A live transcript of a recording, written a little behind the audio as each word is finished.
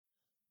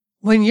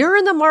When you're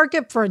in the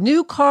market for a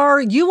new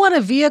car, you want a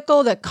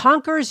vehicle that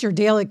conquers your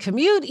daily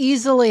commute,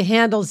 easily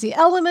handles the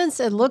elements,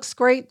 and looks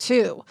great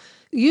too.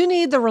 You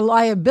need the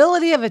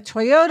reliability of a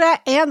Toyota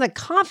and the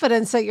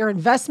confidence that your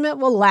investment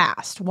will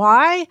last.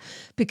 Why?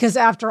 Because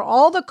after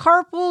all the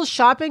carpools,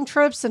 shopping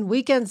trips, and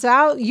weekends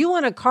out, you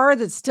want a car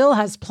that still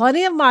has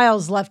plenty of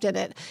miles left in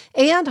it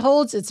and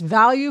holds its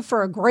value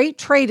for a great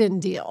trade-in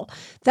deal.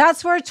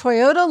 That's where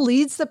Toyota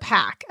leads the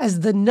pack as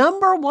the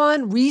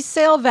 #1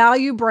 resale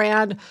value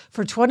brand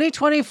for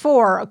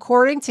 2024,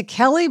 according to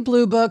Kelley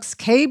Blue Book's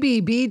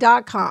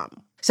KBB.com.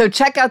 So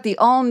check out the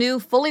all-new,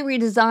 fully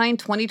redesigned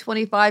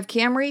 2025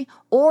 Camry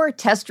or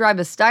test drive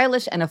a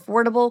stylish and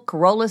affordable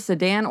Corolla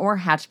sedan or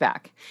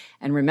hatchback.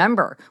 And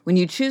remember, when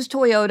you choose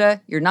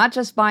Toyota, you're not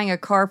just buying a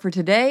car for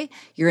today,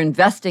 you're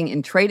investing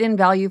in trade-in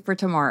value for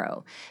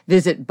tomorrow.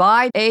 Visit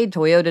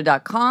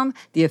buyatoyota.com,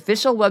 the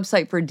official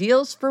website for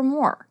deals, for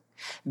more.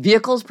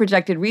 Vehicles'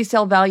 projected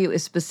resale value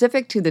is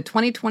specific to the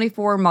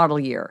 2024 model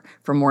year.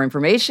 For more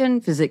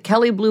information, visit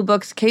Kelley Blue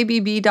Book's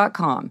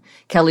KBB.com.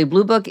 Kelley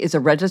Blue Book is a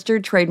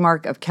registered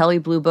trademark of Kelley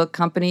Blue Book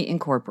Company,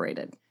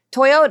 Incorporated.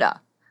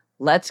 Toyota,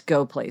 let's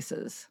go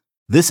places.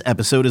 This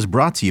episode is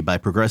brought to you by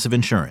Progressive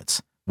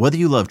Insurance. Whether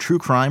you love true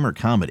crime or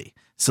comedy,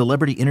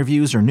 celebrity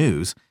interviews or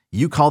news,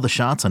 you call the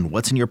shots on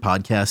what's in your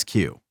podcast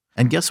queue.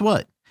 And guess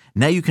what?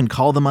 Now you can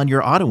call them on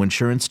your auto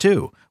insurance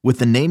too with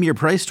the Name Your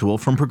Price tool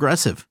from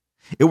Progressive.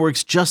 It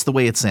works just the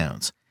way it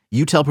sounds.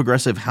 You tell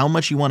Progressive how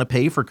much you want to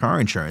pay for car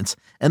insurance,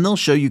 and they'll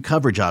show you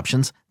coverage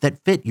options that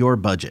fit your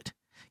budget.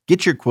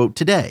 Get your quote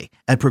today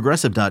at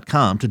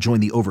Progressive.com to join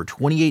the over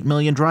 28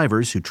 million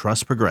drivers who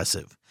trust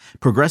Progressive.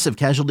 Progressive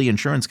Casualty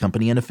Insurance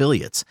Company and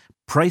Affiliates.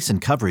 Price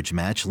and coverage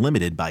match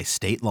limited by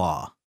state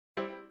law.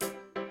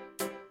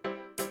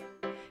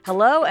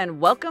 Hello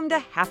and welcome to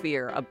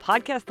Happier, a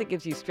podcast that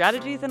gives you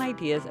strategies and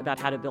ideas about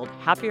how to build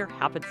happier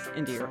habits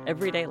into your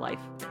everyday life.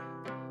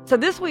 So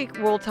this week,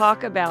 we'll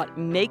talk about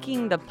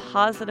making the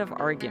positive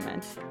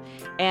argument,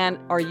 and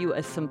are you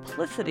a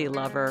simplicity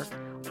lover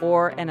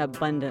or an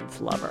abundance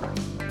lover?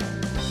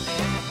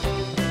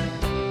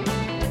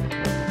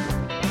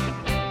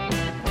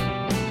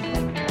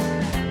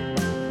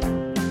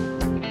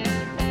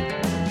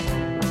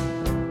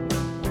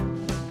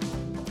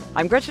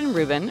 I'm Gretchen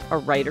Rubin, a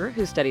writer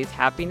who studies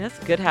happiness,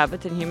 good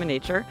habits, and human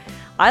nature.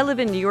 I live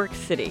in New York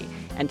City,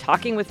 and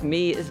talking with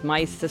me is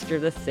my sister,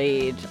 the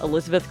sage,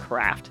 Elizabeth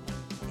Craft.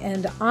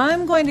 And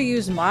I'm going to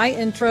use my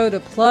intro to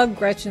plug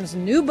Gretchen's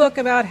new book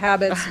about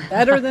habits,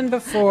 Better Than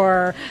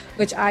Before,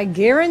 which I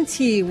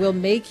guarantee will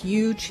make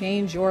you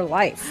change your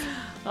life.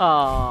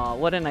 Oh,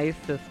 what a nice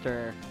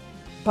sister.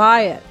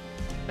 Buy it.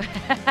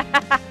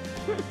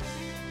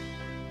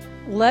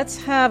 Let's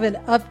have an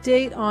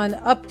update on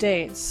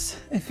updates.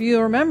 If you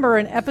remember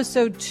in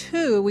episode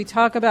 2, we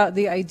talk about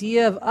the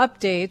idea of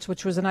updates,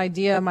 which was an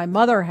idea my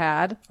mother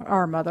had,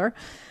 our mother.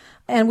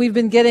 And we've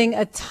been getting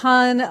a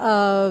ton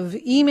of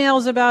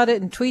emails about it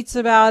and tweets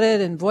about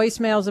it and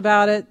voicemails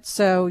about it.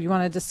 So you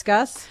want to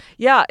discuss?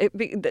 Yeah,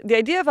 the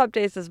idea of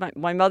updates is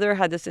my mother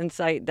had this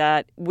insight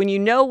that when you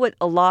know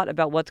a lot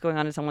about what's going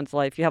on in someone's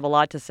life, you have a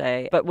lot to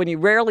say. But when you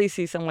rarely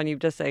see someone, you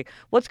just say,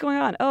 what's going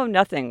on? Oh,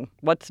 nothing.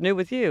 What's new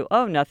with you?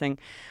 Oh, nothing.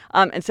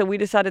 And so we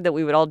decided that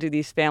we would all do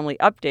these family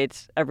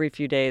updates every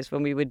few days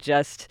when we would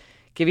just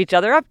give each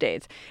other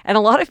updates. And a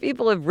lot of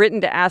people have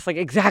written to ask, like,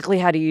 exactly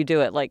how do you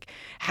do it? Like,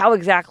 how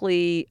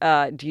exactly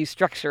do you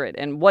structure it?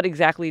 And what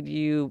exactly do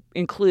you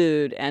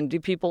include? And do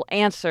people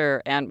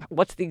answer? And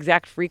what's the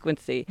exact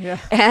frequency? Yeah.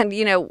 And,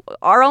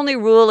 our only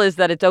rule is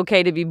that it's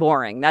okay to be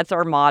boring. That's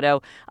our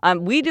motto.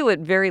 We do it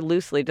very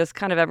loosely, just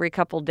kind of every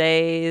couple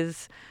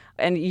days.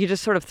 And you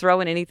just sort of throw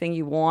in anything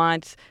you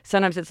want.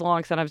 Sometimes it's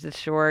long, sometimes it's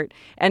short.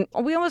 And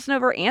we almost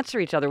never answer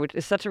each other, which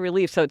is such a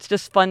relief. So it's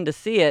just fun to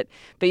see it,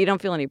 but you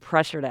don't feel any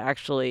pressure to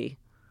actually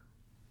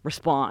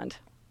respond.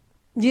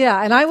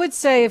 Yeah, and I would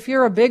say if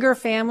you're a bigger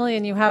family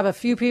and you have a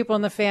few people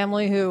in the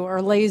family who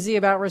are lazy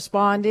about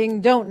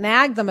responding, don't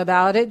nag them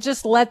about it.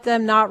 Just let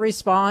them not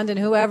respond, and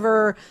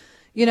whoever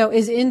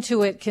is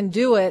into it can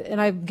do it.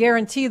 And I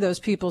guarantee those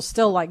people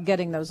still like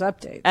getting those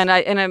updates.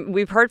 And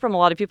we've heard from a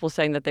lot of people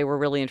saying that they were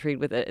really intrigued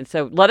with it. And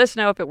so let us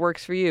know if it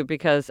works for you,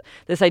 because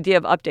this idea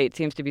of update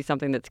seems to be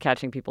something that's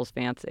catching people's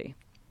fancy.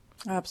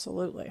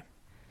 Absolutely.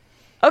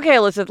 Okay,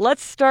 Elizabeth,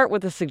 let's start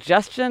with a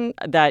suggestion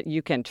that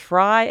you can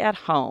try at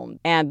home.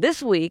 And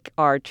this week,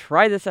 our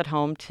try this at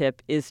home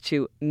tip is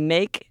to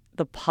make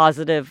the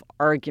positive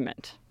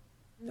argument.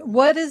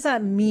 What does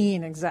that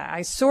mean exactly?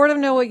 I sort of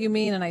know what you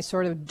mean and I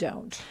sort of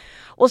don't.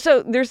 Well,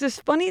 so there's this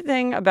funny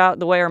thing about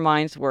the way our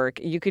minds work.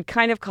 You could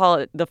kind of call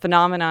it the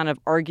phenomenon of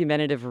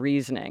argumentative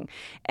reasoning.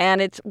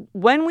 And it's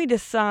when we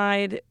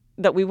decide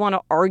that we want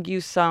to argue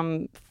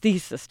some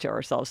thesis to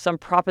ourselves, some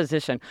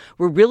proposition,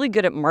 we're really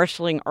good at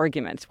marshaling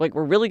arguments. Like,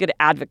 we're really good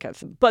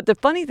advocates. But the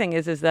funny thing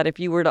is that if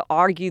you were to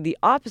argue the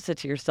opposite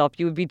to yourself,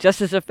 you would be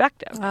just as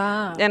effective.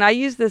 And I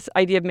use this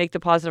idea of make the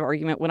positive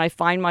argument when I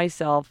find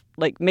myself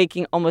like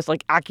making almost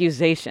like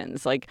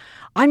accusations. Like,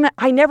 I'm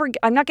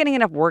not getting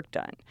enough work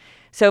done.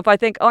 So if I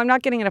think, oh, I'm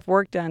not getting enough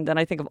work done, then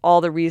I think of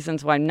all the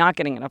reasons why I'm not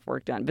getting enough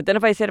work done. But then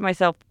if I say to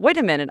myself, wait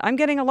a minute, I'm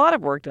getting a lot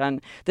of work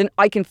done, then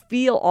I can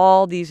feel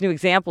all these new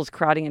examples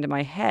crowding into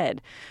my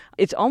head.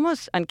 It's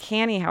almost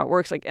uncanny how it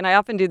works. Like, and I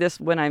often do this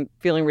when I'm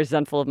feeling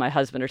resentful of my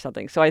husband or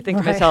something. So I think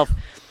to myself,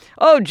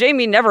 oh,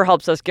 Jamie never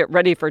helps us get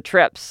ready for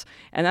trips.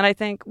 And then I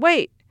think,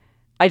 wait,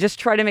 I just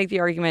try to make the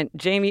argument,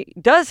 Jamie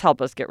does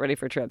help us get ready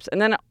for trips.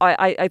 And then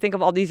I think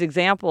of all these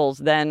examples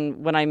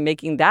then when I'm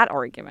making that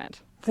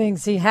argument.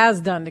 Things he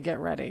has done to get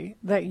ready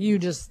that you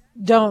just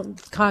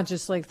don't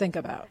consciously think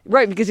about.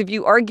 Right, because if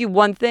you argue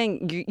one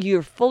thing,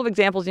 you're full of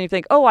examples and you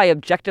think, oh, I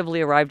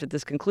objectively arrived at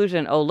this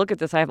conclusion. Oh, look at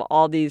this. I have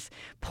all these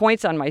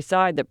points on my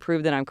side that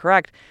prove that I'm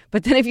correct.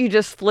 But then if you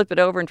just flip it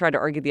over and try to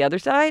argue the other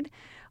side,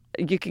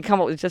 you can come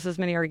up with just as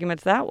many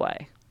arguments that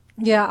way.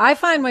 Yeah, I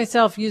find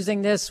myself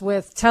using this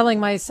with telling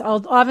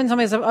myself, I'll often tell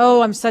myself,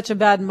 oh, I'm such a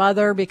bad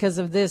mother because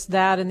of this,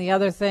 that, and the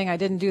other thing. I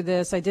didn't do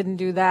this. I didn't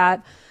do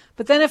that.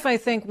 But then if I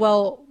think,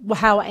 well,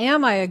 how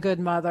am I a good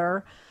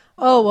mother?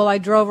 Oh, well, I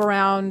drove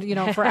around,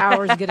 for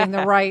hours getting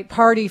the right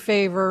party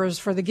favors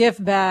for the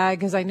gift bag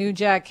because I knew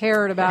Jack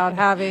cared about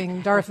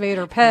having Darth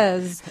Vader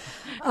Pez.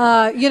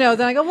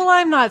 Then I go, well,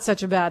 I'm not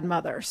such a bad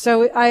mother.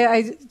 So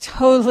I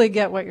totally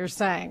get what you're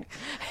saying.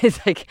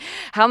 It's like,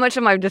 how much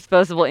of my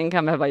disposable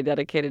income have I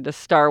dedicated to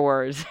Star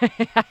Wars?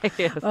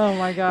 Yes. Oh,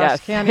 my gosh.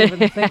 Yes. Can't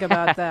even think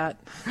about that.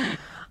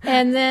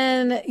 And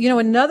then,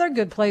 another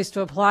good place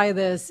to apply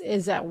this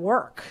is at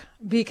work,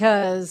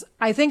 because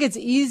I think it's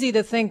easy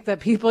to think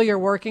that people you're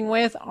working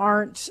with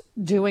aren't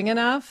doing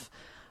enough.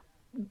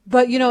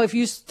 But, if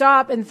you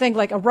stop and think,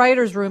 like, a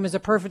writer's room is a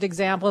perfect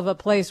example of a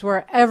place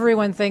where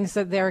everyone thinks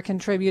that they're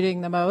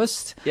contributing the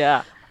most.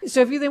 Yeah.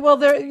 So if you think,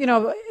 well,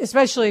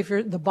 especially if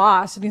you're the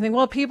boss, and you think,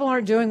 well, people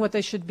aren't doing what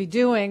they should be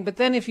doing. But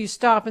then if you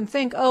stop and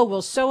think, oh,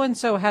 well,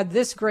 so-and-so had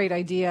this great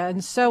idea,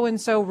 and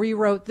so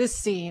rewrote this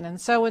scene,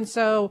 and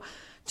so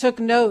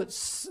took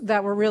notes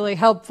that were really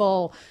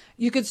helpful,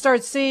 you could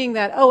start seeing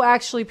that, oh,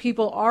 actually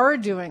people are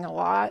doing a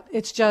lot.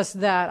 It's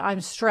just that I'm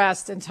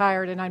stressed and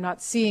tired and I'm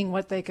not seeing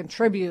what they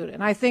contribute.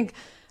 And I think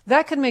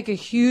that could make a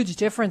huge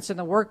difference in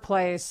the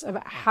workplace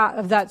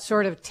of that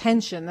sort of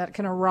tension that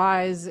can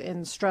arise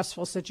in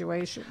stressful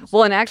situations.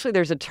 Well, and actually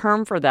there's a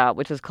term for that,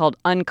 which is called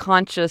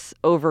unconscious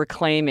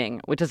overclaiming,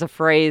 which is a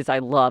phrase I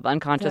love,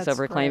 unconscious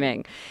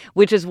overclaiming,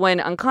 which is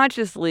when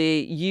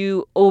unconsciously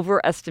you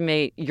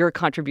overestimate your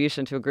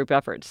contribution to a group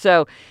effort.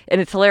 So, and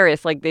it's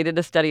hilarious, like they did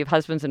a study of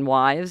husbands and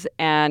wives,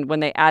 and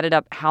when they added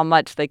up how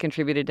much they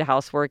contributed to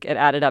housework, it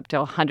added up to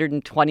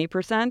 120%.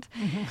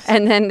 Mm-hmm.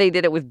 And then they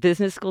did it with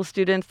business school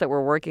students that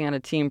were working on a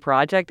team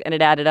project, and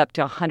it added up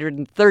to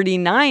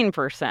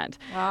 139%.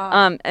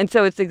 Wow. And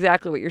so it's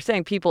exactly what you're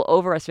saying. People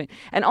overestimate.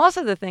 And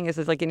also the thing is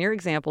like in your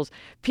examples,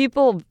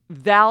 people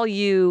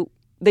value,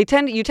 you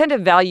tend to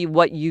value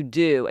what you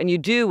do, and you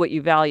do what you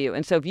value.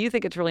 And so if you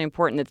think it's really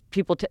important that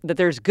that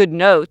there's good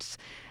notes,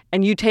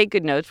 and you take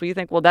good notes, well, you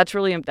think, well, that's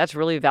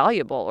really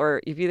valuable.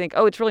 Or if you think,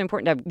 oh, it's really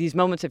important to have these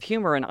moments of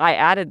humor, and I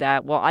added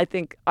that, well, I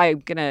think I'm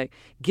gonna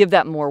give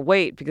that more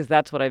weight because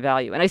that's what I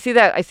value. And I see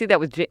that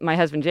with my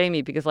husband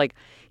Jamie, because like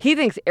he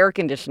thinks air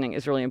conditioning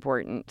is really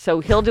important, so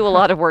he'll do a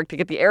lot of work to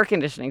get the air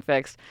conditioning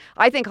fixed.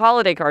 I think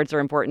holiday cards are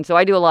important, so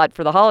I do a lot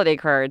for the holiday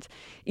cards.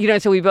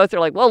 So we both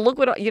are like, well, look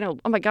what oh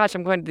my gosh,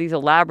 I'm going to these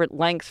elaborate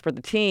lengths for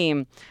the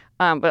team.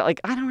 But like,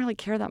 I don't really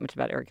care that much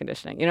about air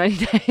conditioning,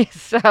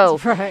 So,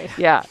 right.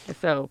 Yeah.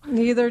 So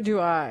neither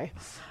do I.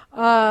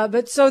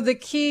 But so the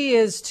key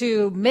is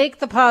to make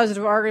the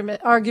positive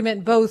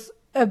argument both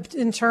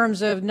in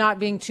terms of not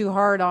being too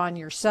hard on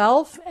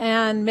yourself,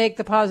 and make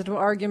the positive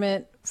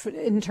argument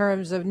in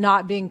terms of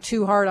not being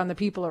too hard on the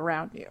people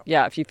around you.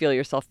 Yeah. If you feel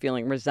yourself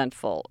feeling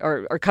resentful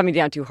or coming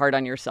down too hard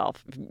on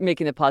yourself,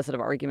 making the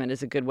positive argument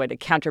is a good way to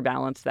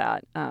counterbalance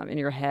that in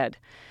your head.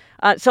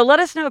 So let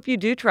us know if you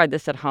do try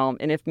this at home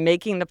and if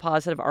making the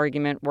positive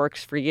argument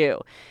works for you.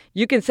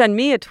 You can send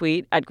me a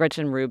tweet at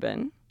Gretchen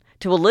Rubin,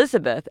 to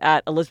Elizabeth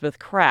at Elizabeth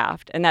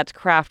Craft, and that's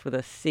Craft with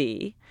a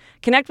C.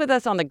 Connect with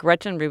us on the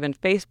Gretchen Rubin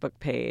Facebook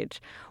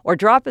page, or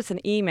drop us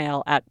an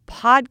email at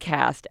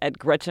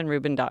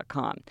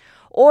podcast@gretchenrubin.com.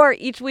 Or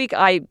each week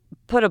I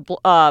put a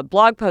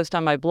blog post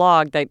on my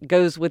blog that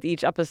goes with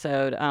each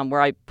episode,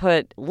 where I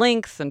put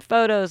links and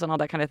photos and all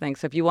that kind of thing.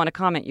 So if you want to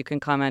comment, you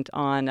can comment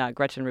on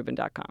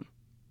gretchenrubin.com.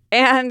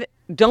 And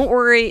don't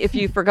worry if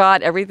you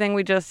forgot everything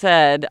we just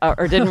said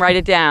or didn't write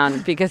it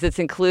down, because it's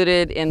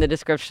included in the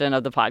description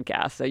of the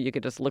podcast. So you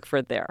could just look for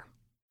it there.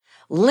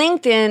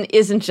 LinkedIn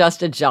isn't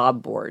just a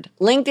job board.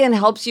 LinkedIn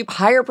helps you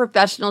hire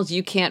professionals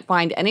you can't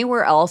find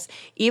anywhere else,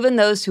 even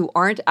those who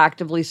aren't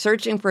actively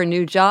searching for a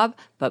new job,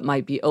 but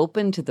might be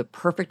open to the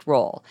perfect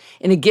role.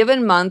 In a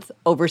given month,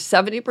 over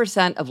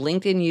 70% of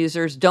LinkedIn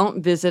users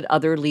don't visit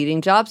other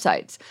leading job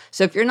sites.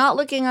 So if you're not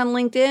looking on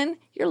LinkedIn,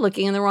 you're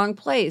looking in the wrong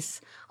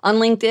place. On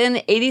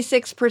LinkedIn,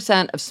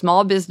 86% of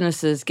small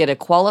businesses get a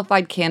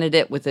qualified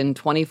candidate within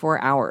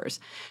 24 hours.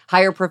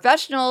 Hire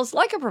professionals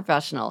like a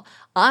professional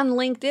on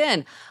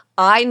LinkedIn.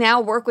 I now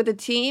work with a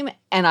team,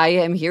 and I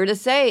am here to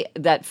say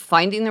that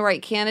finding the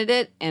right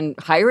candidate and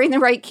hiring the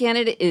right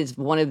candidate is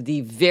one of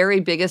the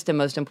very biggest and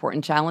most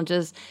important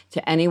challenges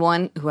to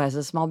anyone who has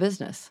a small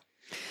business.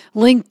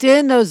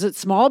 LinkedIn knows that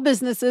small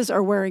businesses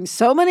are wearing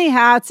so many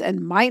hats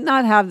and might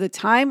not have the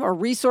time or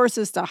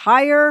resources to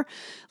hire.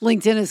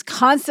 LinkedIn is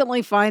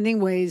constantly finding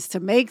ways to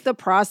make the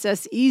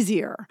process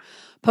easier.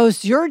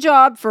 Post your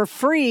job for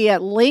free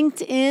at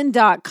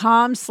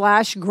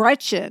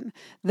linkedin.com/Gretchen.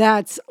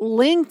 That's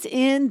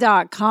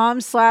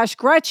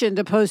linkedin.com/Gretchen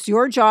to post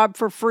your job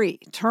for free.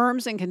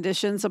 Terms and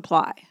conditions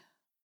apply.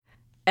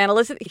 And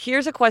Alyssa,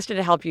 here's a question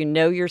to help you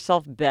know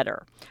yourself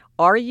better.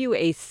 Are you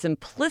a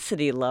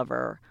simplicity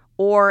lover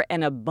or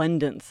an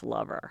abundance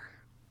lover?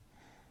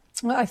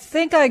 Well, I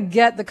think I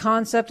get the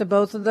concept of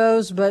both of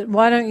those, but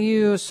why don't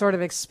you sort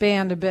of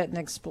expand a bit and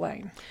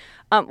explain?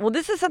 Well,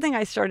 this is something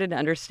I started to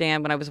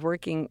understand when I was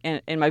working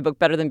in my book,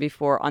 Better Than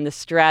Before, on the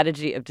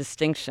strategy of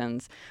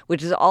distinctions,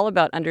 which is all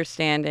about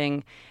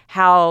understanding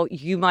how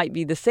you might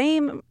be the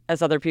same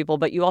as other people,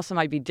 but you also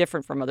might be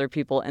different from other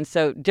people. And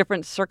so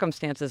different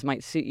circumstances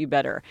might suit you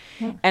better.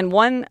 Yeah. And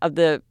one of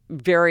the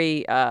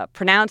very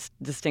pronounced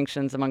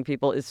distinctions among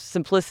people is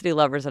simplicity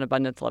lovers and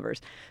abundance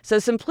lovers. So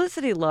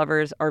simplicity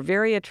lovers are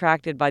very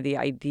attracted by the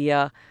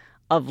idea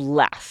of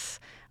less,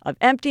 of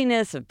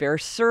emptiness, of bare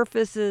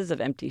surfaces, of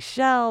empty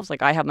shelves.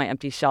 Like I have my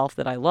empty shelf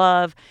that I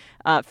love.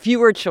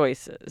 Fewer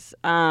choices.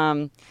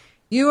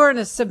 You are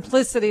a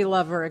simplicity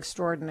lover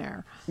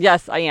extraordinaire.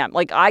 Yes, I am.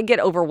 Like I get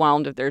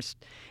overwhelmed if there's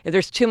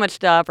too much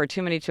stuff or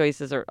too many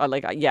choices or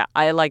like, yeah,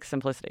 I like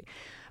simplicity.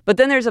 But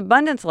then there's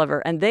abundance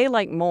lover, and they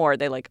like more.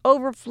 They like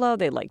overflow.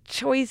 They like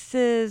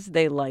choices.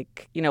 They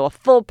like, a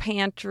full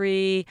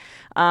pantry.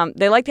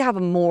 They like to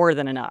have more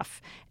than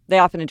enough. They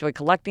often enjoy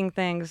collecting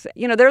things.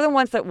 They're the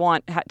ones that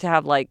want to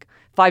have like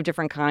 5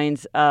 different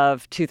kinds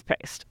of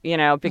toothpaste,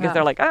 because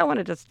they're like, I want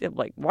to just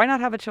like, why not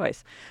have a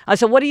choice?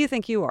 So what do you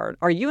think you are?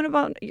 Are you an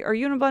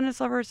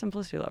abundance lover or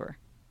simplicity lover?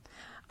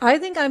 I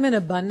think I'm an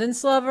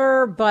abundance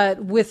lover,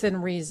 but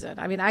within reason.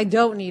 I mean, I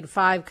don't need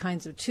 5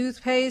 kinds of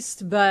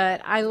toothpaste,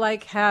 but I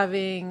like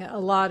having a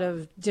lot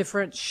of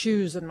different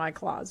shoes in my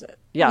closet.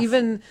 Yes.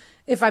 Even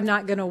if I'm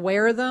not going to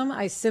wear them,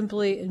 I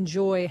simply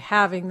enjoy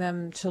having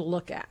them to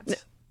look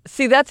at.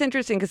 See, that's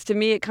interesting because to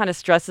me it kind of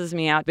stresses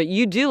me out. But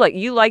you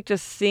like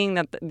just seeing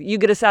that you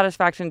get a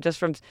satisfaction just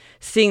from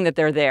seeing that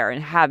they're there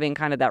and having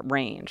kind of that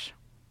range.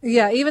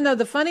 Yeah, even though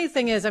the funny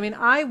thing is, I mean,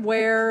 I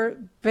wear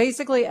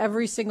basically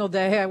every single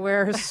day. I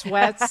wear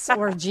sweats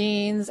or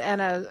jeans and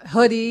a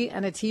hoodie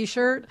and a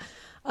T-shirt.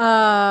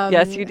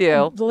 Yes, you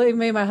do. Believe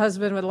me, my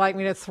husband would like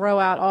me to throw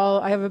out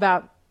I have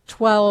about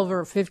 12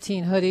 or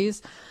 15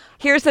 hoodies.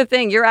 Here's the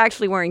thing. You're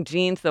actually wearing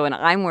jeans, though, and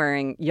I'm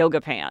wearing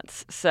yoga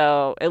pants.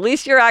 So at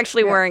least you're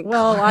actually wearing...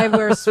 Well, I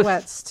wear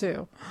sweats,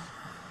 too.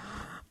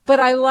 But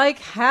I like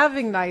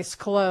having nice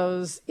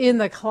clothes in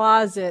the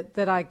closet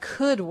that I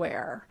could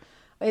wear.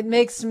 It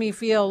makes me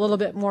feel a little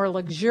bit more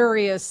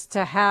luxurious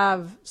to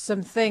have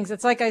some things.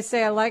 It's like I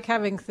say, I like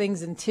having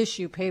things in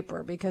tissue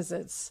paper because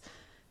it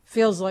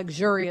feels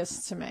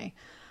luxurious to me.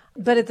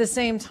 But at the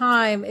same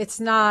time,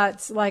 it's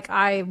not like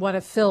I want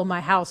to fill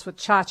my house with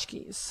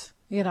tchotchkes.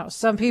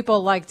 Some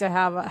people like to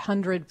have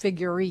 100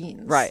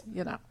 figurines. Right.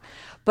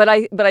 But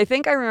I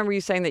think I remember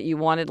you saying that you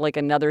wanted like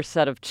another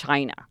set of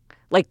china.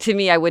 Like to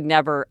me, why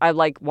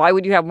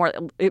would you have more?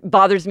 It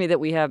bothers me that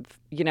we have,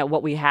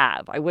 what we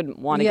have. I wouldn't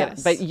want to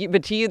get it.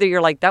 But to you, that you're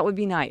like, that would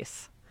be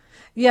nice.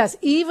 Yes,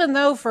 even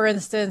though, for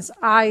instance,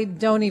 I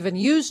don't even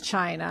use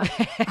china,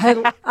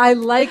 I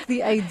like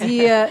the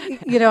idea,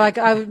 like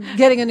I'm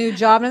getting a new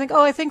job and I think,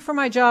 I think for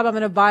my job, I'm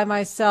going to buy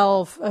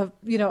myself, a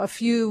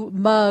few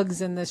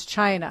mugs in this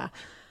china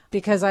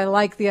because I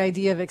like the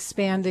idea of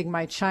expanding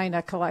my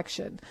china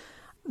collection.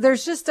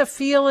 There's just a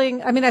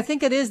feeling, I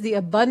think it is the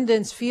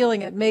abundance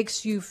feeling. It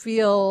makes you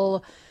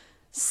feel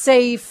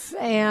safe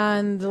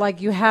and like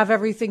you have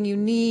everything you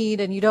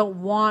need and you don't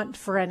want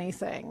for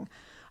anything.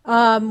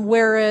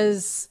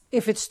 Whereas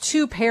if it's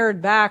too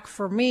pared back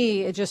for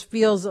me, it just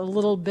feels a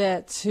little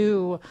bit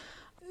too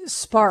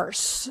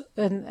sparse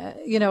and,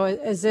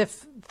 as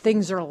if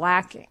things are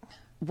lacking.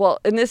 Well,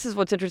 and this is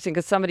what's interesting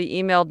because somebody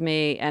emailed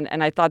me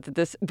and I thought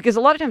that because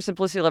a lot of times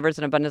simplicity lovers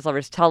and abundance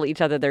lovers tell each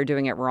other they're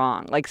doing it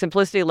wrong. Like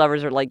simplicity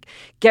lovers are like,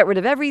 get rid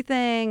of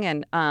everything.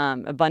 And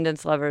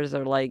abundance lovers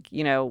are like,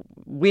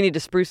 we need to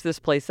spruce this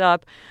place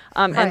up.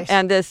 Right.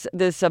 And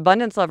this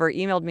abundance lover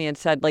emailed me and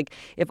said, like,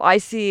 if I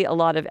see a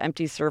lot of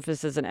empty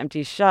surfaces and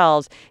empty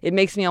shelves, it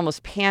makes me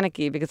almost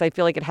panicky because I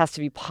feel like it has to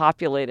be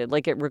populated.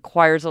 Like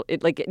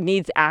it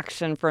needs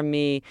action from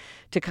me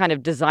to kind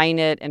of design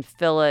it and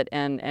fill it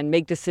and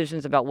make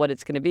decisions about what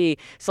it's going to be.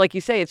 So like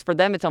you say, it's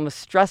almost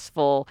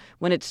stressful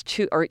when it's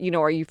too, or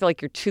you feel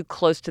like you're too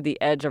close to the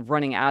edge of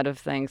running out of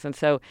things. And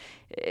so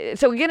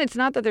again, it's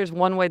not that there's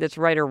one way that's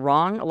right or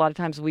wrong. A lot of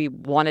times we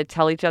want to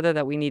tell each other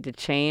that we need to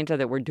change or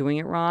that we're doing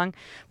it wrong.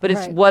 But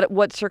it's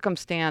what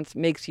circumstance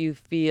makes you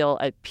feel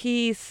at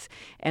peace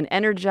and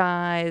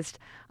energized.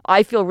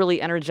 I feel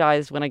really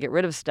energized when I get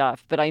rid of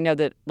stuff, but I know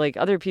that like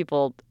other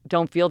people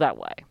don't feel that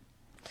way.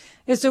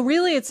 Yeah, so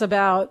really it's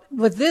about,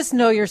 with this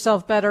Know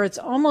Yourself Better, it's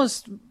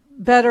almost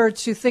better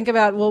to think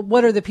about, well,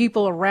 what are the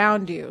people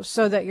around you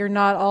so that you're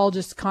not all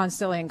just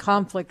constantly in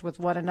conflict with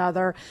one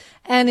another.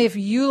 And if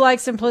you like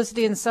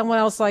simplicity and someone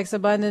else likes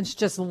abundance,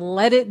 just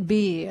let it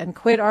be and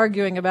quit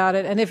arguing about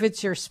it. And if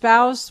it's your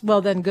spouse,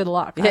 well, then good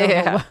luck.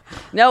 Yeah.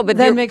 No, but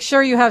then make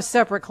sure you have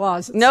separate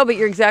closets. No, but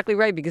you're exactly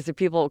right, because if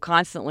people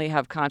constantly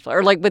have conflict,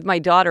 or like with my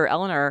daughter,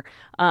 Eleanor,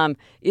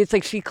 it's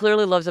like she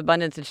clearly loves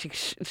abundance and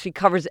she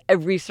covers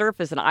every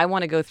surface, and I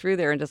want to go through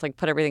there and just like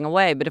put everything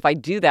away. But if I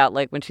do that,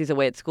 like when she's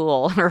away at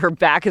school or her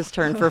back is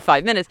turned for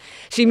 5 minutes,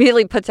 she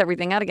immediately puts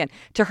everything out again.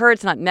 To her,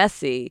 it's not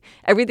messy.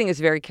 Everything is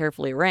very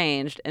carefully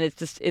arranged, and it's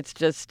just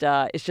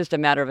a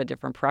matter of a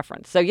different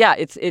preference. So yeah,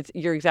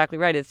 you're exactly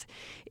right.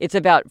 It's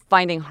about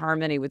finding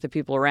harmony with the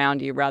people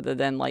around you rather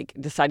than like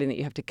deciding that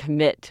you have to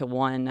commit to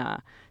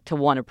one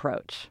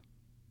approach.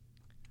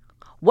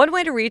 One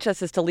way to reach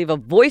us is to leave a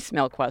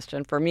voicemail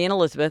question for me and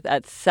Elizabeth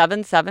at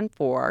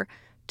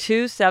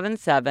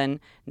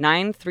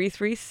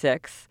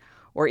 774-277-9336,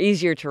 or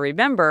easier to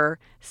remember,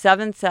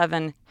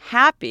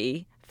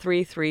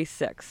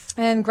 77-HAPPY-336.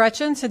 And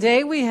Gretchen,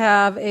 today we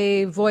have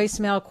a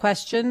voicemail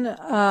question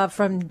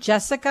from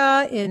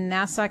Jessica in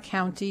Nassau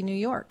County, New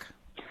York.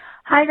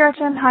 Hi,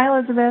 Gretchen. Hi,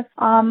 Elizabeth.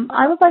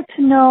 I would like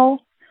to know,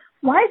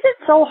 why is it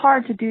so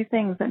hard to do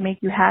things that make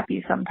you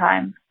happy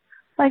sometimes?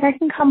 Like, I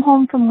can come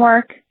home from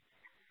work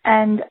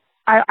and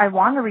I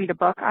want to read a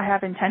book. I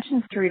have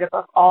intentions to read a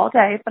book all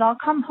day, but I'll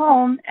come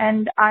home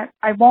and I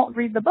won't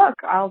read the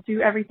book. I'll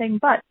do everything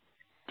but.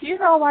 Do you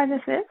know why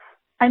this is?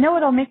 I know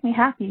it'll make me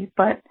happy,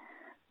 but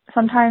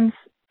sometimes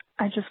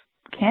I just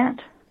can't.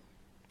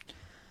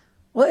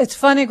 Well, it's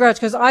funny, Gretch,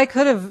 because I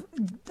could have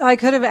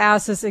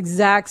asked this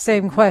exact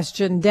same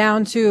question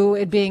down to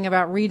it being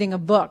about reading a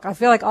book. I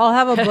feel like I'll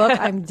have a book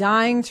I'm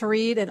dying to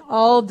read, and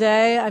all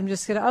day I'm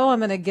just I'm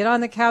going to get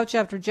on the couch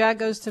after Jack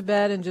goes to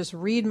bed and just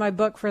read my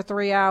book for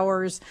 3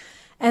 hours,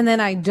 and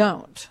then I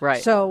don't.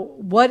 Right. So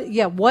what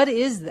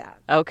is that?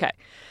 Okay.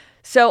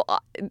 So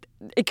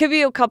it could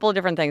be a couple of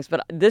different things,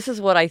 but this is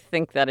what I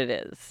think that it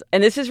is.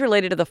 And this is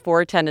related to the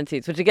 4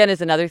 tendencies, which again is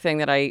another thing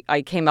that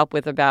I came up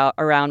with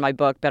around my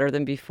book, Better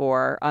Than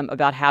Before,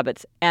 about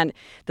habits. And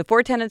the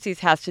 4 tendencies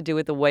has to do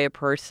with the way a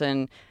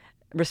person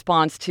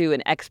responds to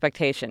an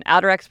expectation.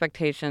 Outer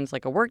expectations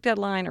like a work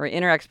deadline, or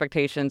inner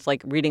expectations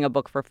like reading a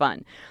book for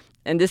fun.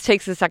 And this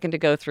takes a second to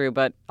go through,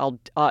 but I'll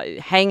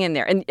hang in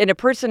there. And a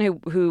person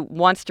who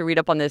wants to read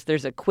up on this,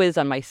 there's a quiz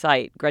on my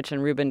site,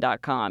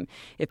 GretchenRubin.com,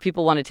 if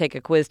people want to take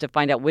a quiz to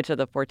find out which of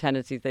the 4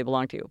 tendencies they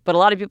belong to. But a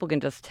lot of people can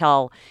just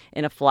tell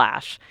in a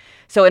flash.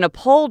 So an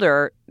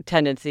upholder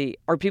tendency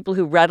are people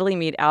who readily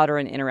meet outer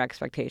and inner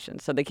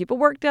expectations. So they keep a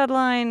work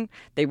deadline,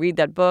 they read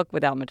that book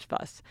without much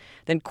fuss.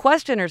 Then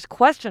questioners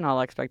question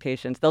all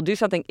expectations. They'll do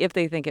something if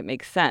they think it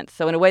makes sense.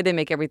 So in a way, they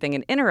make everything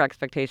an inner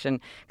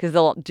expectation, because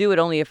they'll do it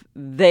only if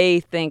they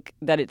think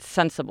that it's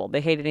sensible.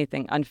 They hate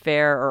anything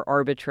unfair or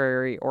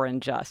arbitrary or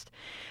unjust.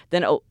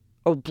 Then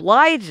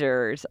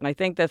obligers, and I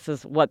think this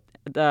is what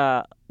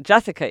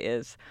Jessica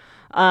is,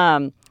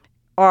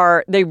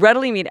 they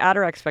readily meet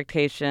outer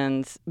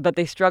expectations, but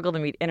they struggle to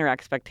meet inner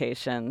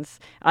expectations.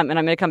 And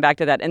I'm going to come back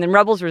to that. And then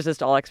rebels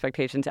resist all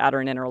expectations, outer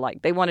and inner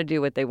alike. They want to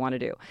do what they want to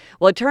do.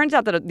 Well, it turns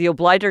out that the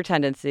obliger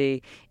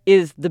tendency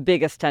is the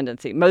biggest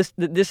tendency.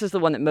 This is the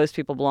one that most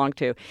people belong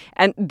to.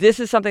 And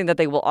this is something that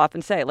they will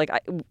often say, like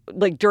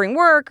during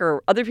work,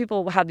 or other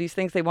people have these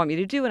things they want me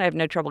to do and I have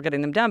no trouble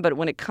getting them done. But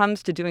when it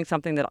comes to doing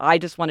something that I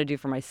just want to do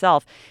for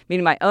myself,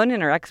 meaning my own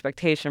inner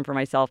expectation for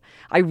myself,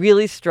 I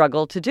really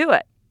struggle to do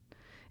it.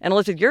 And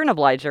Elizabeth, you're an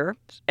obliger,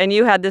 and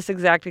you had this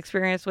exact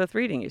experience with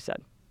reading, you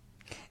said.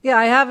 Yeah,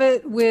 I have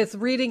it with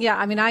reading. Yeah,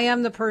 I mean, I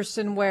am the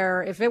person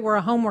where if it were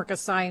a homework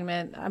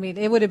assignment, I mean,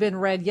 it would have been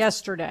read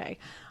yesterday.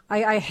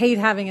 I hate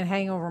having it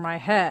hang over my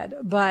head.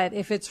 But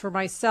if it's for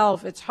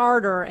myself, it's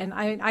harder. And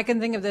I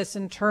can think of this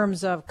in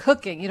terms of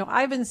cooking. You know,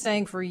 I've been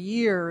saying for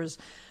years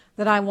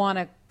that I want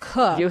to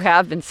cook. You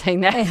have been saying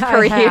that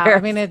for years.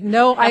 I mean,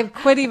 I've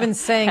quit even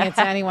saying it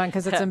to anyone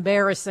because it's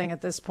embarrassing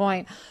at this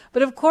point.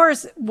 But of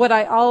course,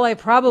 all I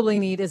probably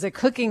need is a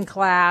cooking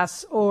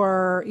class,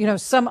 or, you know,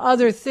 some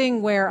other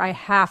thing where I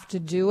have to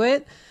do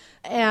it.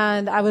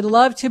 And I would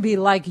love to be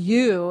like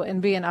you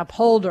and be an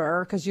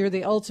upholder, because you're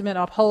the ultimate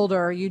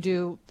upholder. You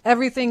do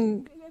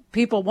everything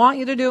people want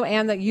you to do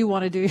and that you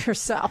want to do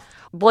yourself.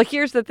 Well,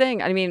 here's the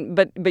thing. I mean,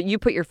 but you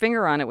put your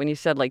finger on it when you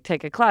said, like,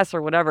 take a class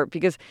or whatever,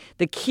 because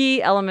the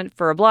key element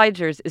for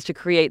obligers is to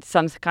create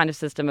some kind of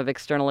system of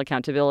external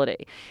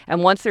accountability.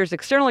 And once there's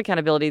external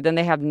accountability, then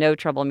they have no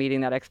trouble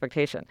meeting that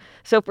expectation.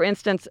 So, for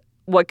instance,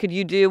 what could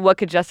you do? What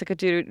could Jessica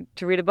do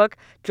to read a book?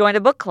 Join a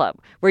book club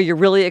where you're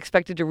really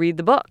expected to read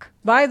the book.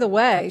 By the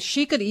way,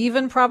 she could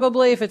even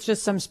probably, if it's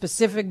just some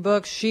specific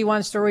books she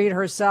wants to read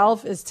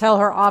herself, is tell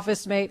her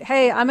office mate,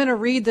 hey, I'm going to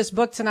read this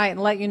book tonight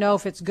and let you know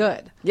if it's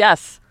good.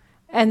 Yes.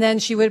 And then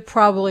she would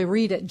probably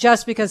read it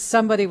just because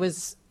somebody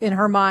was in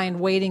her mind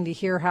waiting to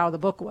hear how the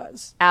book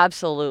was.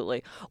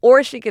 Absolutely.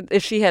 Or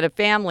if she had a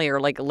family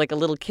or like a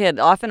little kid,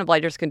 often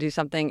obligers can do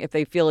something if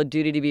they feel a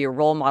duty to be a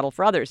role model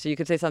for others. So you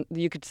could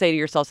say to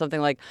yourself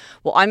something like,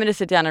 well, I'm going to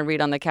sit down and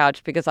read on the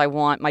couch because I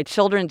want my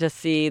children to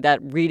see that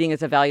reading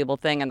is a valuable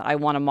thing and I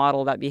want to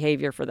model that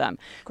behavior for them.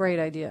 Great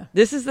idea.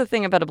 This is the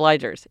thing about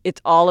obligers.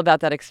 It's all about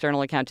that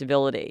external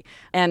accountability.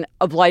 And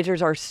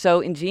obligers are so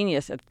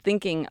ingenious at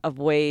thinking of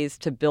ways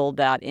to build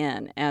that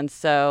in. And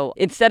so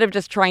instead of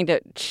just trying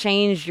to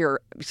change your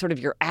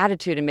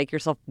attitude and make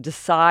yourself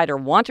decide or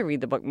want to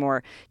read the book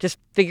more, just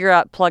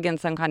plug in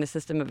some kind of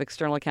system of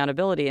external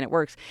accountability, and it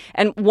works.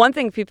 And one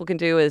thing people can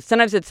do is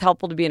sometimes it's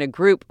helpful to be in a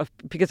group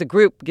because a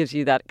group gives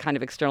you that kind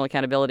of external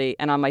accountability.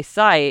 And on my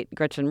site,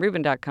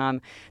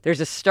 GretchenRubin.com, there's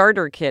a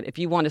starter kit if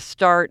you want to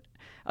start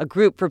a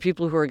group for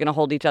people who are going to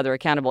hold each other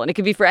accountable. And it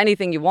could be for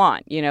anything you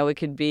want. It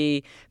could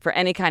be for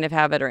any kind of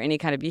habit or any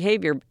kind of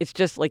behavior. It's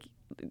just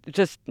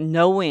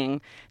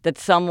knowing that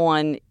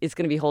someone is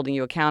going to be holding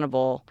you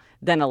accountable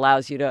then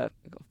allows you to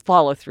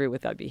follow through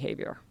with that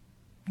behavior.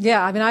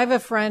 Yeah, I mean, I have a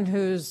friend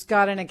who's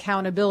got an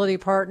accountability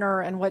partner,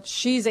 and what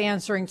she's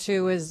answering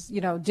to is,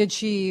 did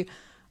she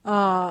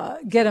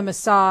get a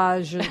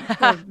massage, or,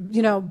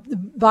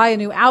 buy a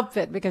new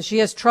outfit because she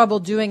has trouble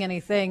doing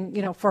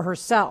anything, for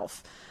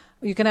herself.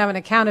 You can have an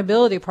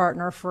accountability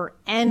partner for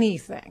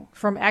anything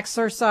from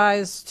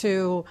exercise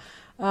to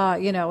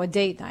a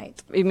date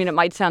night. I mean, it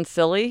might sound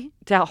silly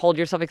to hold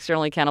yourself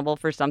externally accountable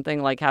for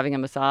something like having a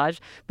massage,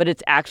 but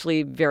it's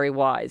actually very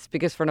wise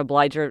because for an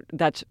obliger,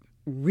 that's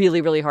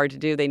really, really hard to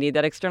do. They need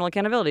that external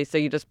accountability. So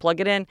you just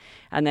plug it in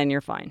and then you're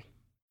fine.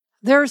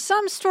 There are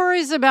some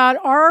stories about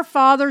our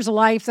father's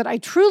life that I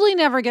truly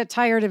never get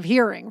tired of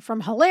hearing,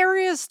 from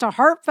hilarious to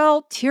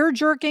heartfelt,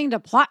 tear-jerking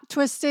to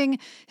plot-twisting.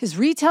 His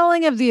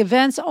retelling of the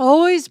events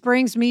always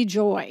brings me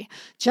joy.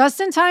 Just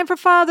in time for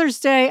Father's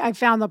Day, I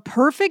found the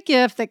perfect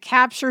gift that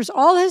captures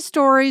all his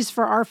stories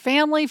for our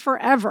family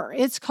forever.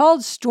 It's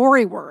called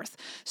Storyworth.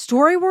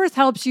 Storyworth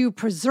helps you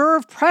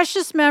preserve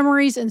precious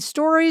memories and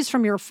stories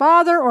from your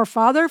father or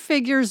father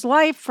figure's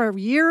life for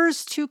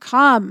years to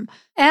come.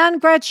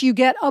 And Gretch, you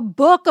get a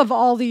book of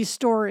all these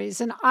stories.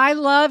 And I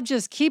love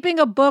just keeping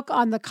a book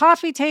on the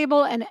coffee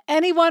table, and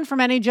anyone from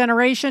any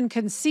generation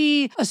can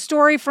see a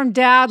story from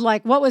Dad,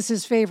 like what was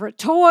his favorite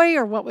toy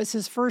or what was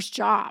his first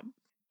job.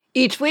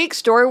 Each week,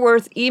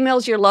 Storyworth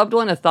emails your loved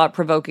one a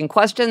thought-provoking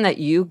question that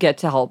you get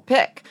to help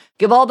pick.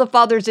 Give all the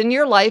fathers in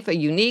your life a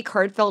unique,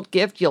 heartfelt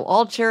gift you'll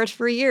all cherish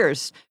for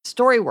years.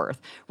 Storyworth.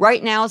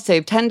 Right now,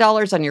 save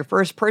 $10 on your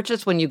first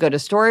purchase when you go to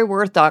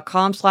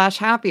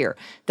storyworth.com/happier.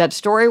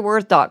 That's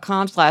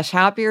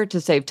storyworth.com/happier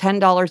to save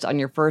 $10 on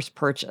your first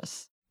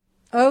purchase.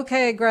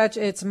 Okay, Gretch,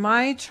 it's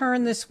my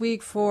turn this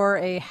week for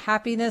a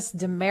happiness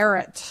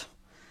demerit.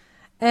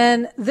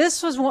 And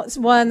this was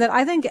one that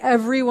I think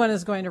everyone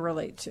is going to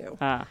relate to.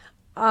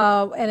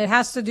 And it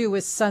has to do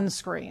with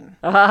sunscreen.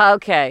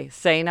 Okay.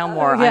 Say no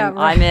more. Yeah,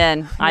 I'm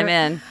in.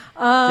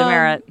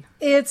 Demerit.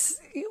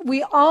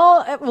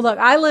 Look,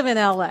 I live in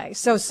LA,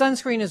 so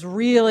sunscreen is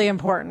really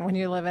important when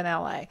you live in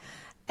LA.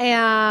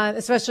 And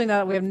especially now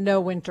that we have no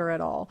winter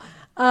at all.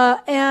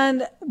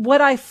 And what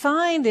I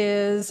find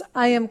is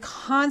I am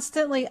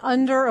constantly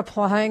under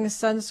applying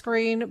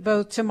sunscreen,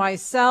 both to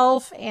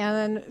myself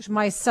and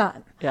my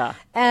son. Yeah.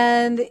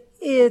 And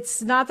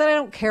it's not that I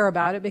don't care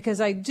about it,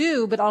 because I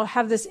do, but I'll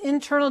have this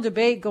internal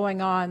debate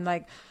going on,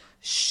 like,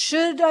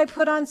 should I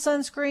put on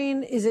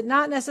sunscreen? Is it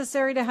not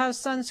necessary to have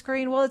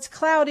sunscreen? Well, it's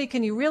cloudy.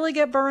 Can you really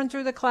get burned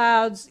through the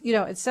clouds?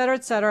 Et cetera,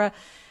 et cetera.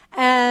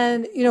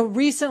 And,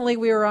 recently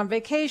we were on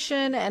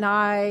vacation and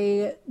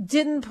I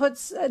didn't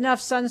put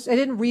enough I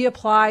didn't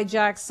reapply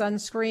Jack's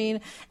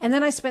sunscreen. And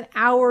then I spent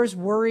hours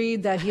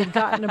worried that he had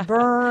gotten a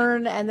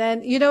burn. And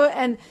then,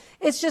 and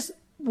it's just,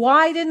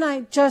 why didn't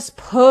I just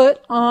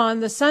put on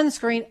the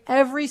sunscreen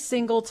every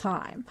single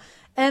time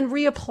and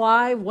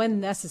reapply when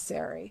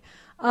necessary?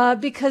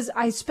 Because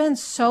I spend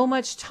so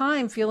much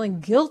time feeling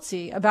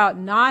guilty about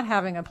not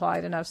having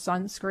applied enough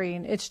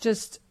sunscreen. It's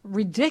just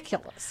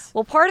ridiculous.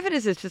 Well, part of it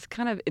is it's just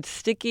it's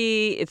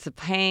sticky. It's a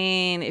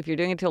pain. If you're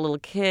doing it to a little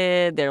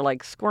kid, they're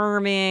like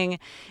squirming.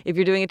 If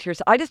you're doing it to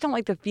yourself, I just don't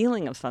like the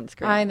feeling of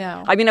sunscreen. I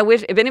know. I mean, I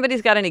wish if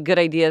anybody's got any good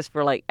ideas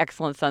for like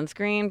excellent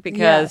sunscreen,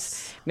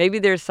 because maybe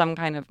there's some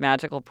kind of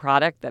magical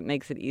product that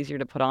makes it easier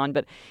to put on.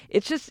 But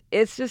it's just,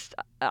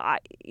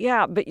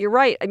 yeah. But you're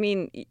right. I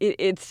mean,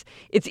 it's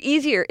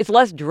easier. It's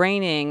less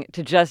draining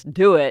to just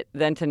do it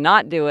than to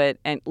not do it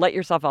and let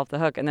yourself off the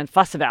hook and then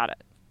fuss about it.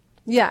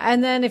 Yeah.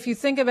 And then if you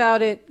think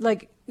about it,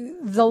 like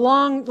the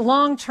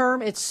long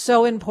term, it's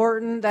so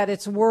important that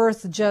it's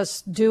worth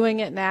just doing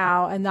it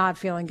now and not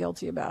feeling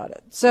guilty about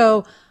it.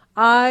 So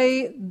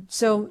my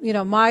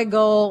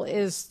goal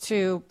is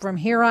to, from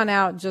here on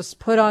out, just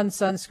put on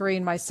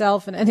sunscreen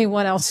myself and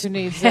anyone else who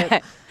needs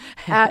it,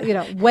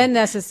 when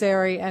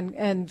necessary,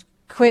 and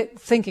quit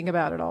thinking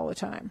about it all the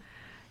time.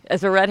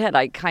 as a redhead,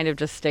 I kind of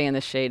just stay in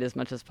the shade as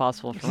much as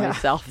possible for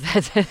myself.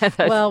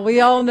 Well, we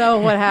all know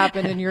what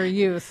happened in your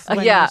youth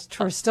when you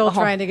were still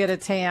trying to get a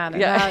tan.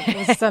 And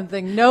that was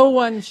something no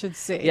one should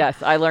see.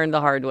 Yes, I learned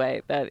the hard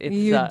way.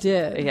 You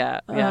did.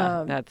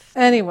 Yeah.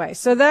 Anyway,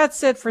 so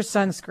that's it for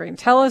sunscreen.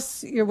 Tell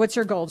us what's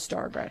your gold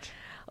star, Gretchen?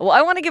 Well,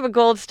 I want to give a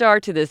gold star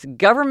to this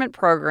government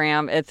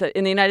program. It's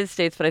in the United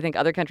States, but I think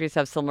other countries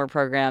have similar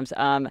programs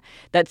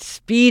that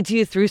speeds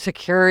you through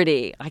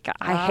security.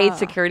 I hate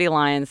security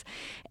lines.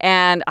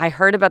 And I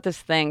heard about this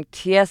thing,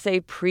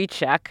 TSA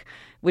PreCheck,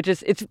 which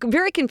is, it's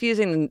very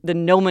confusing, the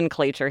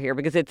nomenclature here,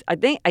 because it's,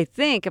 I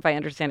think if I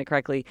understand it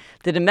correctly,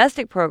 the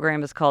domestic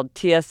program is called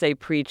TSA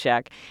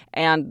PreCheck,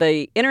 and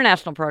the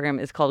international program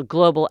is called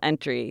Global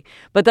Entry.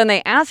 But then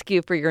they ask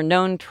you for your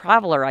known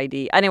traveler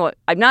ID. Anyway,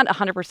 I'm not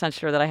 100%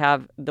 sure that I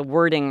have the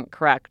wording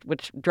correct,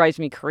 which drives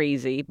me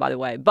crazy, by the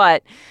way.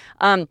 But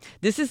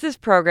this is this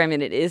program,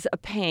 and it is a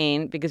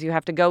pain because you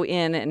have to go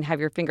in and have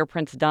your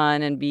fingerprints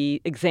done and be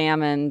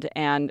examined.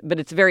 But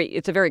it's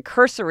a very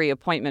cursory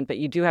appointment, but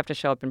you do have to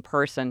show up in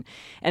person.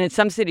 And in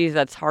some cities,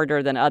 that's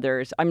harder than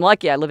others. I'm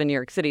lucky I live in New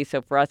York City,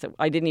 so for us,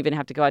 I didn't even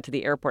have to go out to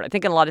the airport. I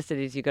think in a lot of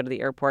cities, you go to the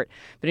airport.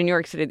 But in New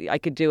York City, I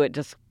could do it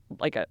just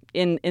like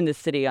in the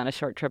city on a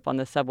short trip on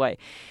the subway.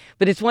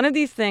 But it's one of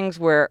these things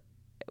where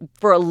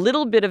for a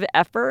little bit of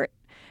effort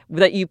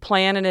that you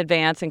plan in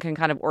advance and can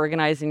kind of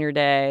organize in your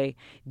day,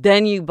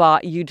 then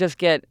you just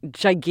get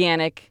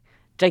gigantic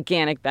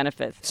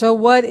benefits. So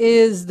what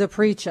is the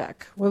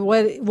PreCheck?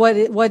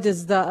 What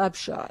is the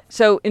upshot?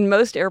 So in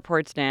most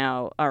airports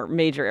now, or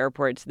major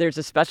airports, there's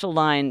a special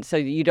line. So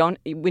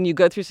when you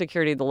go through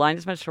security, the line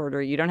is much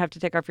shorter. You don't have to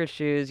take off your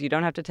shoes. You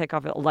don't have to take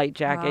off a light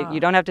jacket. You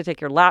don't have to take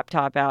your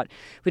laptop out,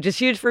 which is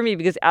huge for me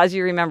because, as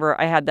you remember,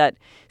 I had that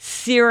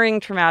searing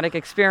traumatic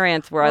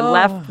experience where I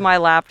left my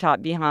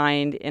laptop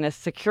behind in a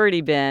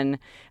security bin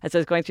as I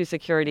was going through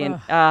security,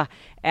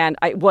 and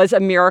it was a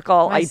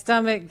miracle. My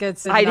stomach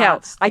gets in knots. I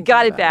know. I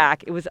got it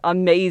back. It was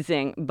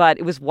amazing, but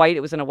it was white. It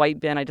was in a white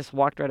bin. I just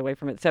walked right away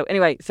from it. So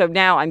anyway,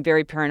 now I'm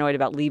very paranoid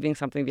about leaving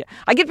something.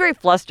 I get very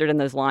flustered in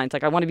those lines.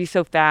 Like I want to be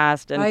so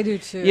fast. And, I do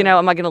too.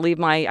 Am I going to leave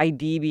my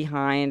ID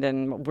behind?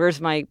 And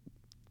where's my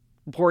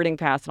boarding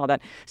pass and all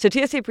that? So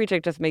TSA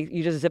PreCheck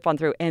you just zip on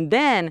through. And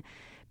then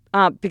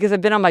because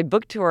I've been on my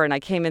book tour and I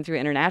came in through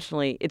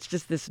internationally, it's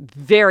just this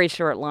very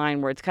short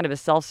line where it's kind of a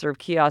self-serve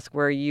kiosk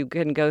where you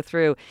can go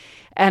through,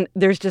 and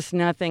there's just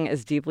nothing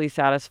as deeply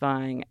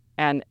satisfying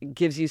and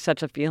gives you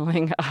such a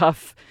feeling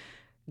of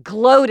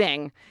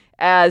gloating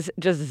as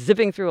just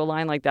zipping through a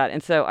line like that.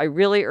 And so I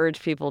really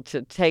urge people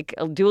to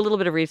do a little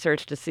bit of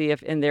research to see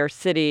if in their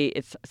city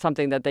it's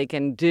something that they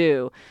can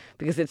do,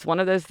 because it's one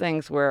of those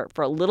things where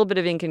for a little bit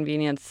of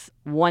inconvenience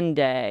one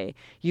day,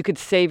 you could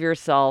save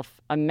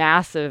yourself a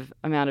massive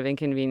amount of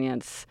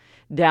inconvenience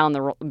down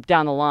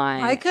the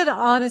line. I could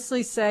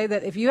honestly say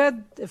that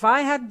if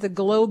I had the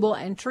global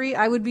entry,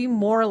 I would be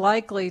more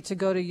likely to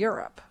go to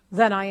Europe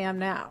than I am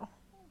now,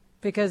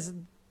 because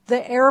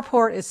the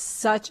airport is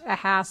such a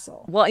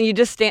hassle. Well, and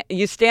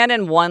you stand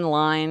in one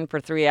line for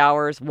 3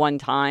 hours one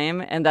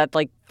time, and that,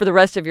 like, for the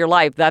rest of your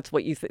life, that's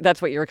what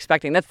you're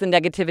expecting. That's the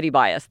negativity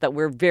bias, that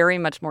we're very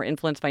much more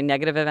influenced by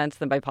negative events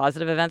than by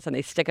positive events, and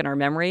they stick in our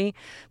memory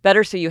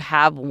better. So you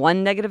have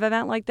one negative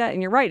event like that,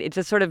 and you're right. It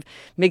just sort of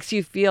makes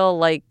you feel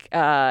like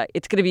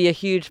it's going to be a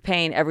huge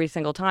pain every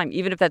single time,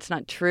 even if that's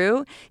not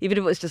true. Even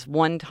if it was just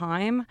one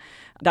time,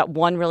 that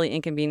one really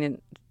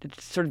inconvenient, it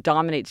sort of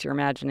dominates your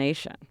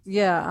imagination.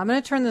 Yeah, I'm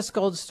going to turn this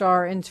gold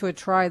star into a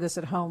try this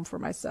at home for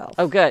myself.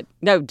 Oh, good.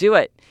 No, do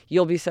it.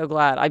 You'll be so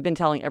glad. I've been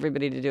telling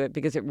everybody to do it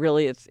because it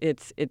really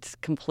it's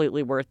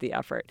completely worth the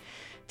effort.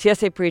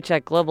 TSA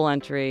PreCheck, Global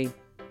Entry,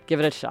 give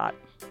it a shot.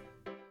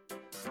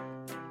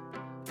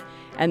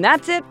 And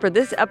that's it for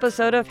this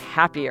episode of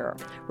Happier.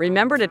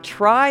 Remember to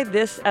try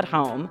this at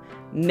home.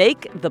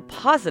 Make the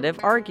positive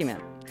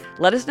argument.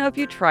 Let us know if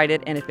you tried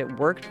it and if it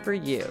worked for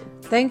you.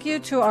 Thank you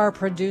to our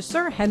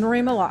producer,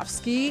 Henry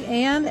Malofsky.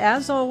 And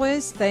as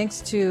always,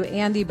 thanks to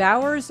Andy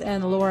Bowers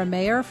and Laura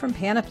Mayer from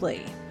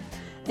Panoply.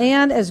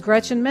 And as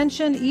Gretchen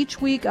mentioned, each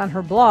week on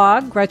her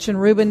blog,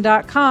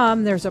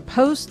 GretchenRubin.com, there's a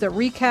post that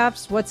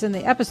recaps what's in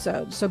the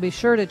episode. So be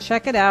sure to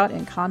check it out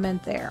and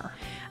comment there.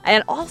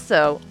 And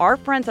also, our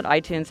friends at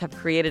iTunes have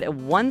created a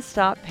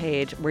one-stop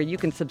page where you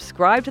can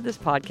subscribe to this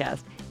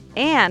podcast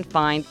and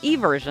find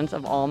e-versions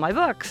of all my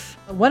books.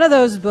 One of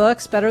those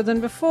books, Better Than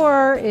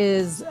Before,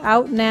 is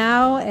out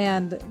now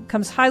and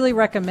comes highly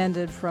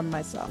recommended from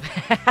myself.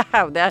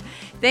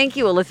 Thank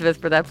you,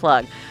 Elizabeth, for that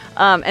plug.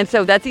 And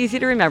so that's easy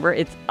to remember.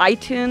 It's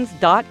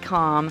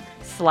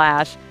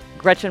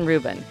itunes.com/Gretchen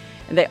Rubin.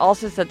 And they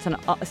also said some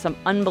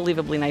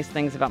unbelievably nice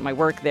things about my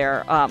work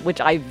there,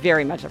 which I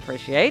very much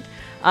appreciate.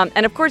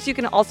 And of course, you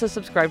can also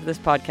subscribe to this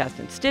podcast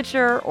in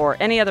Stitcher or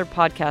any other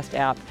podcast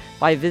app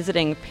by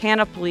visiting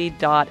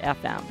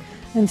panoply.fm.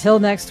 Until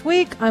next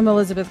week, I'm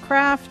Elizabeth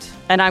Kraft.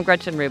 And I'm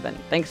Gretchen Rubin.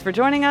 Thanks for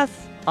joining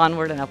us.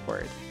 Onward and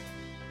upward.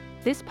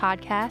 This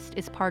podcast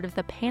is part of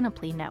the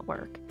Panoply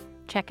Network.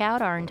 Check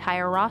out our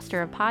entire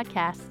roster of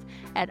podcasts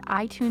at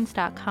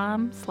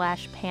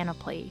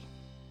itunes.com/panoply.